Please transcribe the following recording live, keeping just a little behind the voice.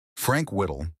Frank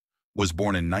Whittle was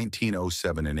born in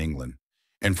 1907 in England,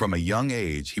 and from a young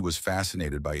age he was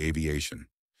fascinated by aviation.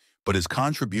 But his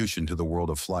contribution to the world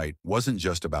of flight wasn't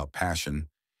just about passion,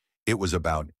 it was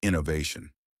about innovation.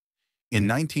 In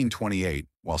 1928,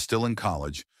 while still in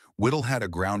college, Whittle had a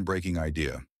groundbreaking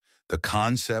idea, the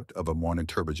concept of a modern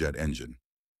turbojet engine.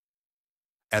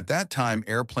 At that time,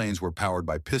 airplanes were powered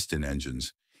by piston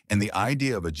engines, and the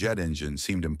idea of a jet engine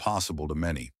seemed impossible to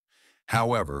many.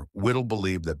 However, Whittle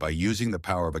believed that by using the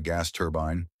power of a gas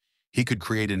turbine, he could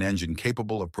create an engine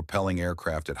capable of propelling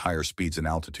aircraft at higher speeds and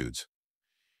altitudes.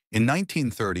 In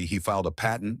 1930, he filed a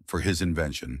patent for his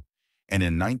invention, and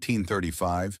in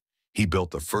 1935, he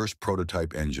built the first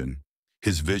prototype engine.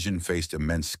 His vision faced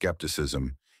immense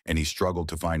skepticism, and he struggled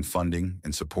to find funding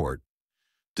and support.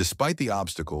 Despite the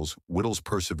obstacles, Whittle's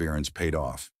perseverance paid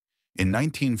off. In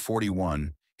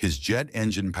 1941, his jet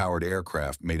engine-powered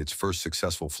aircraft made its first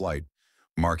successful flight,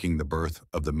 marking the birth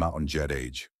of the mountain jet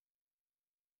age.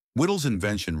 Whittle's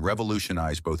invention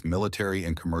revolutionized both military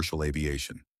and commercial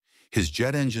aviation. His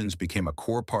jet engines became a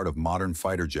core part of modern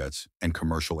fighter jets and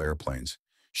commercial airplanes,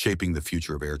 shaping the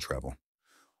future of air travel.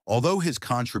 Although his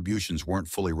contributions weren't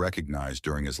fully recognized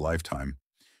during his lifetime,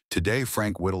 today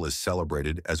Frank Whittle is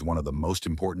celebrated as one of the most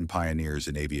important pioneers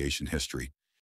in aviation history.